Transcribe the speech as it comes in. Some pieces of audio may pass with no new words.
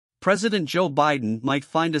President Joe Biden might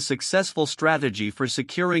find a successful strategy for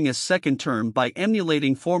securing a second term by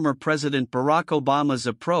emulating former President Barack Obama's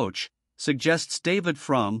approach, suggests David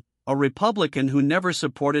Frum, a Republican who never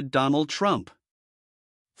supported Donald Trump.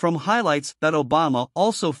 Frum highlights that Obama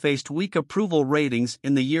also faced weak approval ratings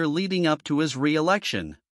in the year leading up to his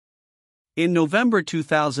re-election. In November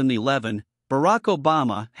 2011, Barack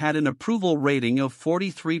Obama had an approval rating of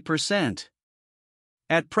 43%.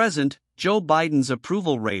 At present, Joe Biden's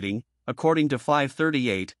approval rating, according to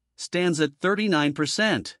 538, stands at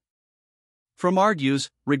 39%. Frum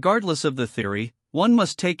argues, regardless of the theory, one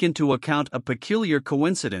must take into account a peculiar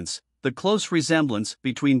coincidence: the close resemblance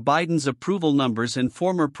between Biden's approval numbers and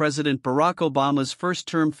former President Barack Obama's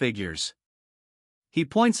first-term figures. He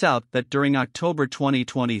points out that during October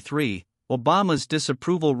 2023, Obama's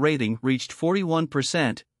disapproval rating reached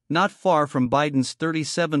 41%, not far from Biden's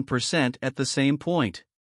 37% at the same point.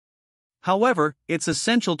 However, it's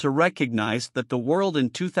essential to recognize that the world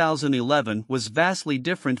in 2011 was vastly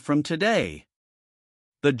different from today.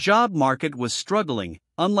 The job market was struggling,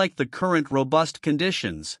 unlike the current robust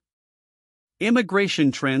conditions.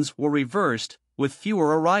 Immigration trends were reversed, with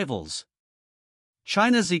fewer arrivals.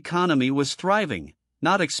 China's economy was thriving,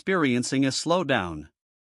 not experiencing a slowdown.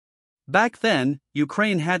 Back then,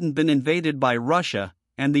 Ukraine hadn't been invaded by Russia,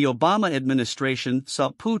 and the Obama administration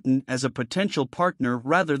saw Putin as a potential partner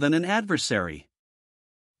rather than an adversary.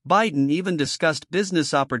 Biden even discussed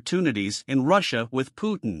business opportunities in Russia with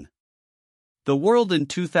Putin. The world in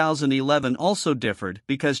 2011 also differed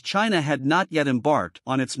because China had not yet embarked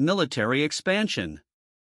on its military expansion.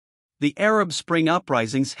 The Arab Spring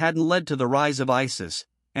uprisings hadn't led to the rise of ISIS,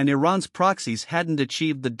 and Iran's proxies hadn't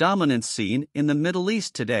achieved the dominance seen in the Middle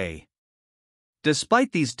East today.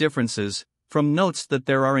 Despite these differences, Frum notes that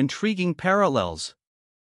there are intriguing parallels.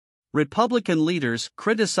 Republican leaders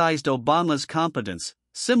criticized Obama's competence,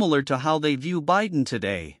 similar to how they view Biden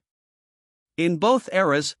today. In both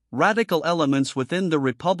eras, radical elements within the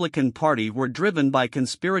Republican Party were driven by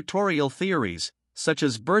conspiratorial theories, such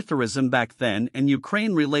as birtherism back then and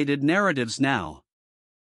Ukraine-related narratives now.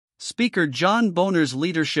 Speaker John Boehner's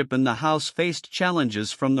leadership in the House faced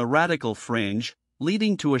challenges from the radical fringe,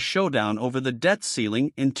 leading to a showdown over the debt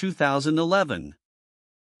ceiling in 2011.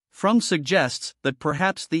 Frum suggests that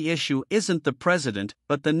perhaps the issue isn't the president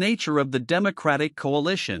but the nature of the Democratic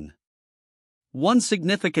coalition. One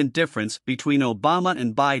significant difference between Obama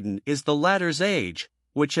and Biden is the latter's age,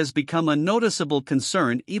 which has become a noticeable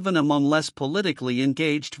concern even among less politically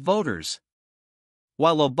engaged voters.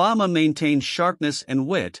 While Obama maintains sharpness and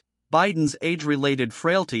wit, Biden's age-related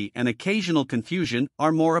frailty and occasional confusion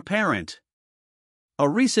are more apparent. A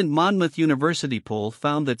recent Monmouth University poll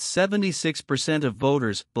found that 76% of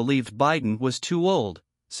voters believed Biden was too old,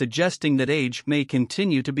 suggesting that age may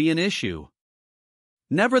continue to be an issue.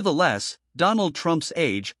 Nevertheless, Donald Trump's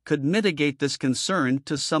age could mitigate this concern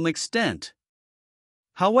to some extent.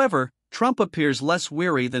 However, Trump appears less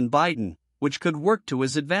weary than Biden, which could work to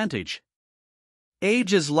his advantage.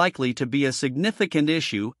 Age is likely to be a significant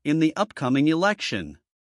issue in the upcoming election.